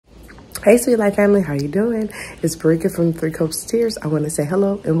Hey, SweetLife Family, how you doing? It's Barika from Three Coats Tears. I want to say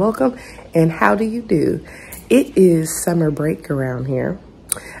hello and welcome, and how do you do? It is summer break around here.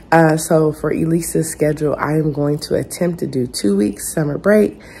 So for Elisa's schedule, I am going to attempt to do 2 weeks summer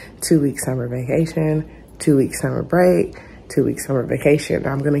break, 2 weeks summer vacation, 2 weeks summer break, 2 weeks summer vacation.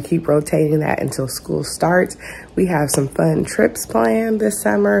 I'm going to keep rotating that until school starts. We have some fun trips planned this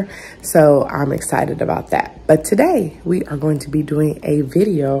summer, so I'm excited about that. But today we are going to be doing a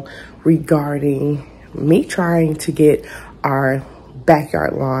video regarding me trying to get our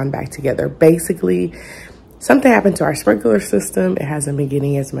backyard lawn back together. Basically, something happened to our sprinkler system. It hasn't been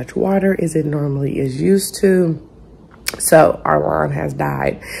getting as much water as it normally is used to. So our lawn has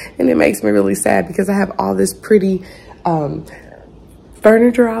died, and it makes me really sad because I have all this pretty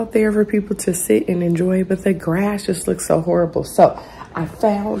furniture out there for people to sit and enjoy, but the grass just looks so horrible. So I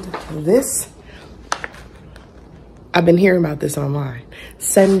found this. I've been hearing about this online.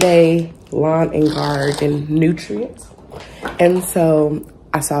 Sunday lawn and garden nutrients. And so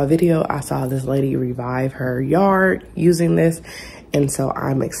I saw a video. I saw this lady revive her yard using this. And so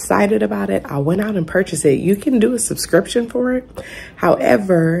I'm excited about it. I went out and purchased it. You can do a subscription for it.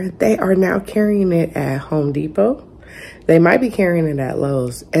 However, they are now carrying it at Home Depot. They might be carrying it at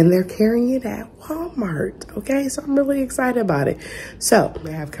Lowe's, and they're carrying it at Walmart. Okay, so I'm really excited about it. So I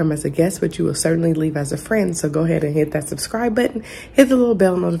have come as a guest, but you will certainly leave as a friend. So go ahead and hit that subscribe button, hit the little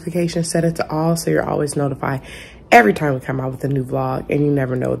bell notification, set it to all so you're always notified every time we come out with a new vlog, and you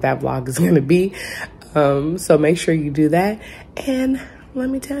never know what that vlog is going to be. So make sure you do that. And let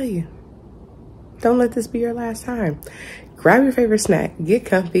me tell you, don't let this be your last time. Grab your favorite snack, get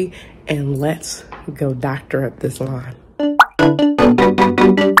comfy, and let's go doctor up this lawn.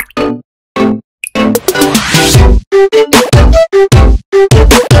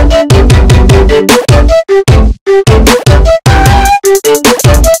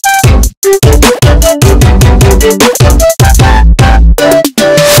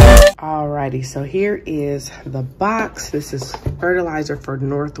 Alrighty, so here is the box. This is fertilizer for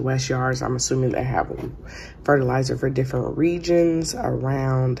Northwest yards. I'm assuming they have fertilizer for different regions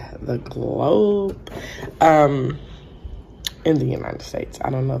around the globe. In the United States.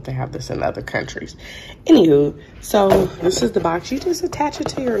 I don't know if they have this in other countries. Anywho, so this is the box. You just attach it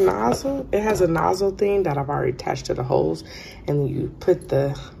to your nozzle. It has a nozzle thing that I've already attached to the holes, and then you put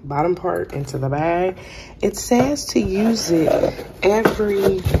the bottom part into the bag. It says to use it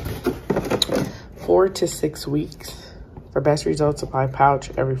every 4 to 6 weeks. For best results, apply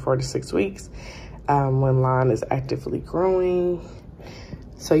pouch every 4 to 6 weeks when lawn is actively growing.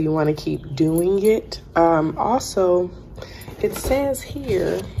 So you want to keep doing it. Also, it says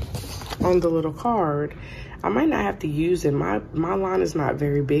here on the little card, I might not have to use it. My lawn is not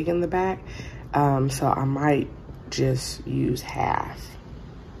very big in the back, so I might just use half.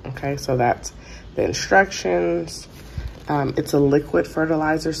 Okay, so that's the instructions. It's a liquid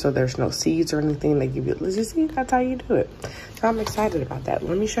fertilizer, so there's no seeds or anything. They give you, let's just see, that's how you do it. So I'm excited about that.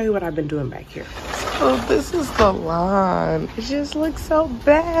 Let me show you what I've been doing back here. So this is the lawn. It just looks so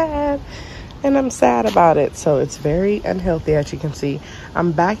bad, and I'm sad about it. So it's very unhealthy, as you can see.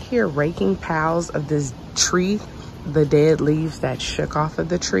 I'm back here raking piles of this tree, the dead leaves that shook off of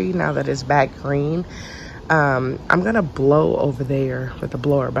the tree now that it's back green. I'm gonna blow over there with a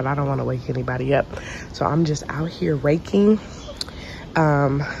blower, but I don't want to wake anybody up, so I'm just out here raking.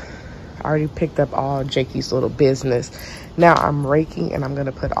 I already picked up all Jakey's little business. Now I'm raking, and I'm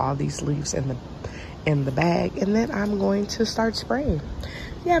gonna put all these leaves in the bag, and then I'm going to start spraying.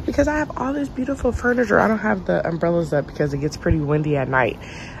 Yeah, because I have all this beautiful furniture. I don't have the umbrellas up because it gets pretty windy at night,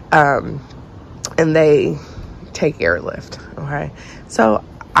 and they take airlift. Okay, so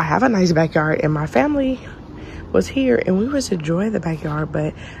I have a nice backyard, and my family was here, and we was enjoying the backyard,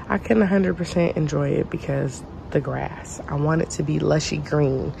 but I couldn't 100% enjoy it because the grass. I want it to be lushy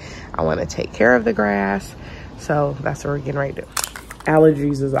green. I want to take care of the grass, so that's what we're getting ready to do.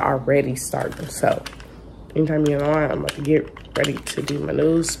 Allergies is already starting, so anytime you know, I'm about to get ready to do my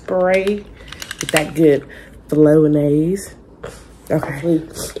nose spray with that good Flonase. Okay.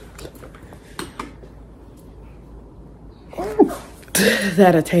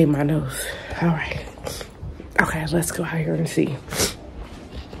 That'll tame my nose. All right. Okay, let's go out here and see.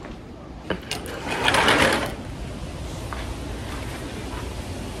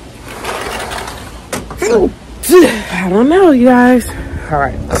 I don't know, you guys. All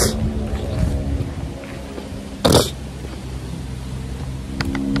right.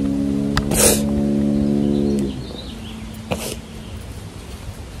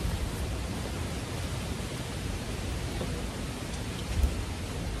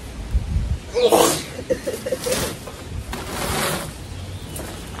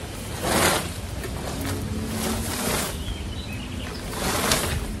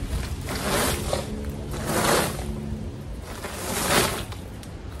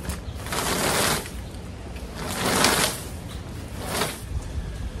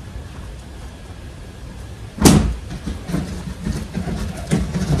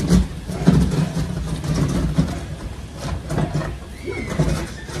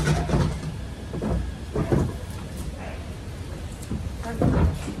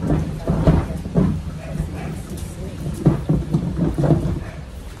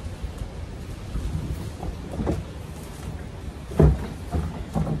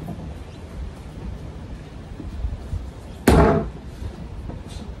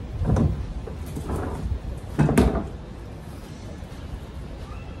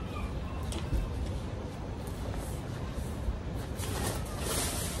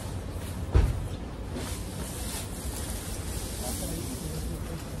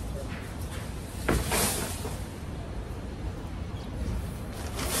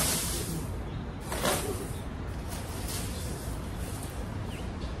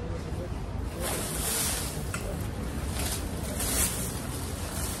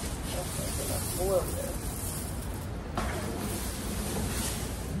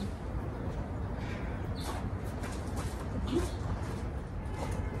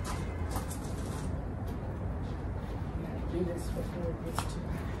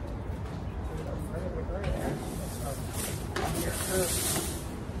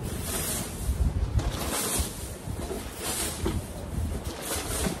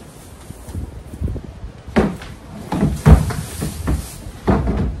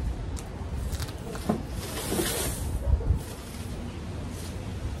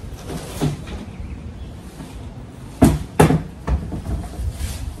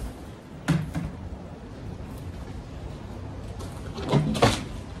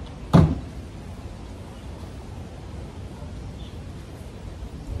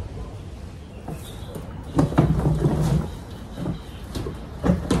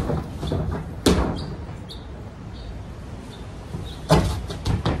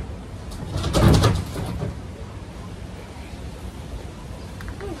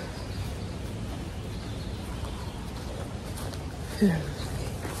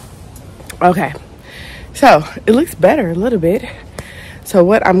 Okay, so it looks better a little bit. So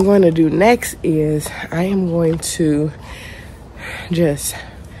what I'm going to do next is I am going to just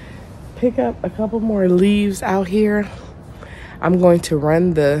pick up a couple more leaves out here. I'm going to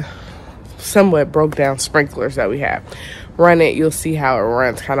run the somewhat broke down sprinklers that we have. Run it, you'll see how it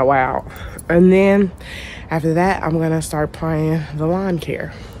runs kind of wild. And then after that, I'm gonna start applying the lawn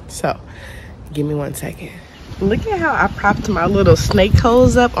care. So give me 1 second. Look at how I propped my little snake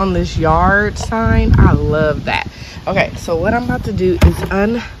holes up on this yard sign. I love that. Okay, so what I'm about to do is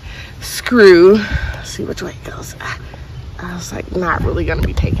unscrew. See which way it goes. I was like not really gonna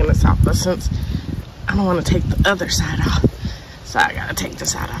be taking this off, but since I don't want to take the other side off, so I gotta take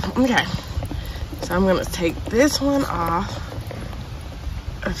this side off. Okay, so I'm gonna take this one off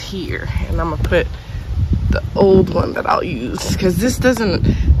of here, and I'm gonna put the old one that I'll use, because this doesn't,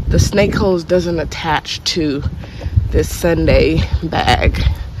 the snake hose doesn't attach to this Sunday bag,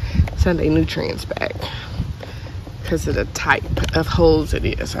 Sunday nutrients bag, because of the type of hose it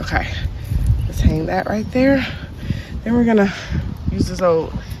is. Okay, let's hang that right there. Then we're gonna use this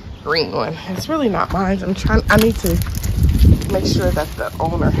old green one. It's really not mine. I need to make sure that the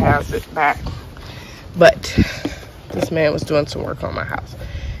owner has it back. But this man was doing some work on my house,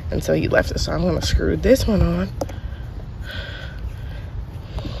 and so he left it. So I'm gonna screw this one on.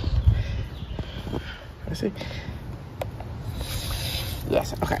 Let's see.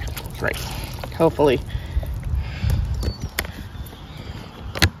 Yes, okay, great. Hopefully.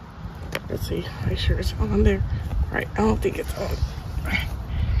 Let's see, make sure it's on there. Right, I don't think it's on.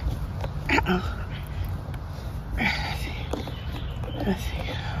 Uh-oh. Let's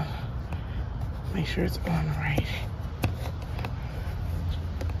see. Make sure it's on right.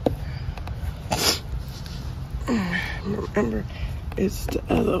 Remember, it's the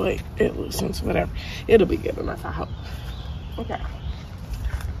other way. It loosens, whatever. It'll be good enough, I hope. Okay.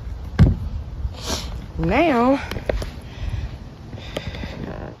 Now,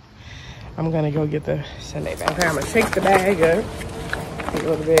 I'm gonna go get the Sunday bag. Okay, I'm gonna shake the bag up a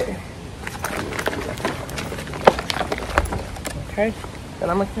little bit. Okay, then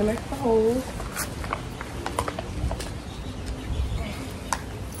I'm gonna connect the hose.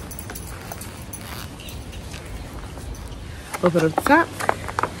 Open up the top.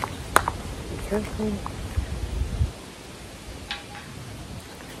 Be careful.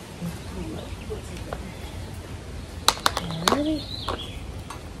 Alrighty.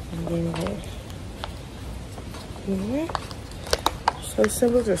 And then so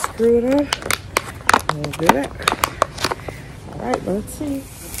simple, just screw it on. And we'll do that. Alright, let's see.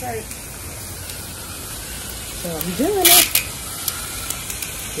 Okay. So I'm doing it.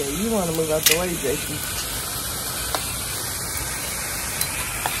 Yeah, you want to move out the way, Jason.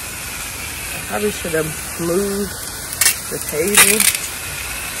 I probably should have moved the table.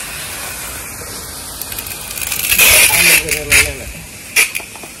 I'll move it in a minute.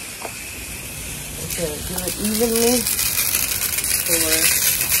 good evenly for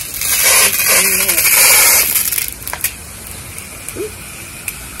 15 minutes. Ooh,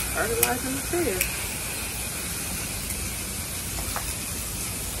 fertilizing the fish.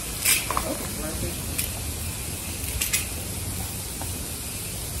 Oh, working.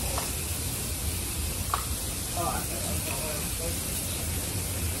 Oh, I thought I was going to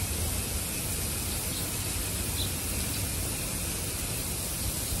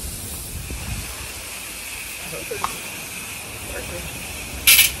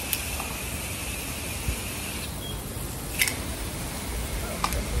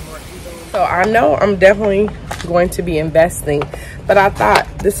So I know I'm definitely going to be investing, but I thought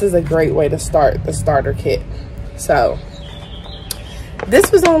this is a great way to start the starter kit. So this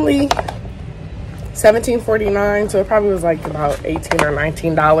was only $17.49, so it probably was like about $18 or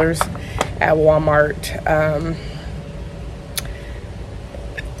 $19 at Walmart.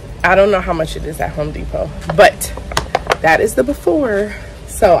 I don't know how much it is at Home Depot, but that is the before.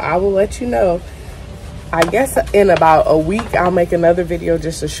 So I will let you know. I guess in about a week, I'll make another video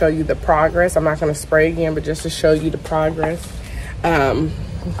just to show you the progress. I'm not going to spray again, but just to show you the progress.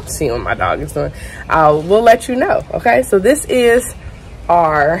 See what my dog is doing. We'll let you know. Okay, so this is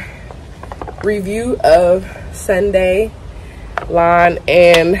our review of Sunday Lawn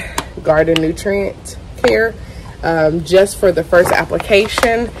and Garden Nutrient Care. Just for the first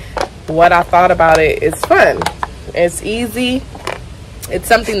application, what I thought about it is fun. It's easy. It's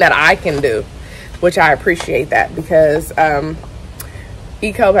something that I can do, which I appreciate that, because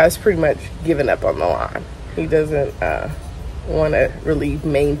Eco has pretty much given up on the lawn. He doesn't want to really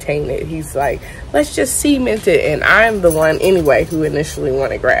maintain it. He's like, let's just cement it. And I'm the one anyway who initially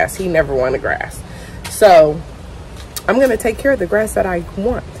wanted grass. He never wanted grass. So I'm going to take care of the grass that I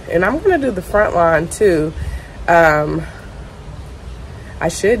want. And I'm going to do the front lawn too. I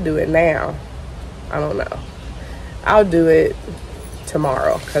should do it now. I don't know. I'll do it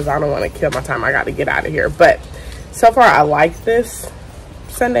tomorrow because I don't want to kill my time. I got to get out of here. But so far I like this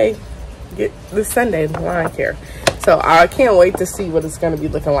Sunday lawn care. So I can't wait to see what it's going to be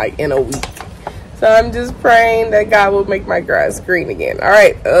looking like in a week. So I'm just praying that God will make my grass green again. All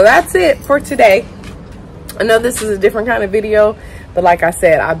right, well, that's it for today. I know this is a different kind of video, but like I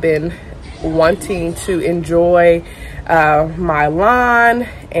said, I've been wanting to enjoy my lawn,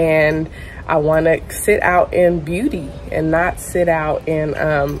 and I want to sit out in beauty and not sit out in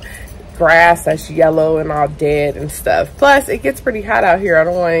grass that's yellow and all dead and stuff. Plus, it gets pretty hot out here. I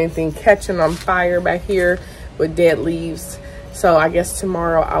don't want anything catching on fire back here with dead leaves. So I guess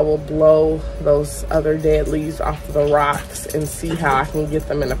tomorrow I will blow those other dead leaves off of the rocks and see how I can get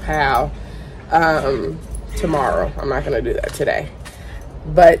them in a pile tomorrow. I'm not going to do that today.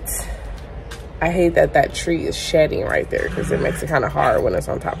 But I hate that that tree is shedding right there because it makes it kind of hard when it's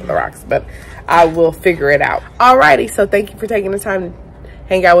on top of the rocks. But I will figure it out. Alrighty, so thank you for taking the time to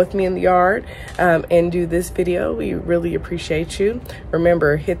hang out with me in the yard and do this video. We really appreciate you.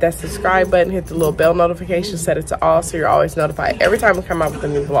 Remember, hit that subscribe button, hit the little bell notification, set it to all so you're always notified every time we come out with a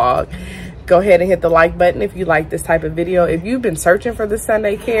new vlog. Go ahead and hit the like button if you like this type of video. If you've been searching for the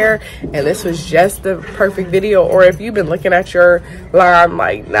Sunday care and this was just the perfect video, or if you've been looking at your lawn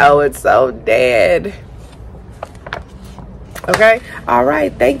like, no, it's so dead. Okay, all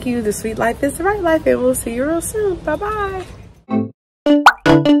right, thank you. The sweet life is the right life, and we'll see you real soon. Bye-bye.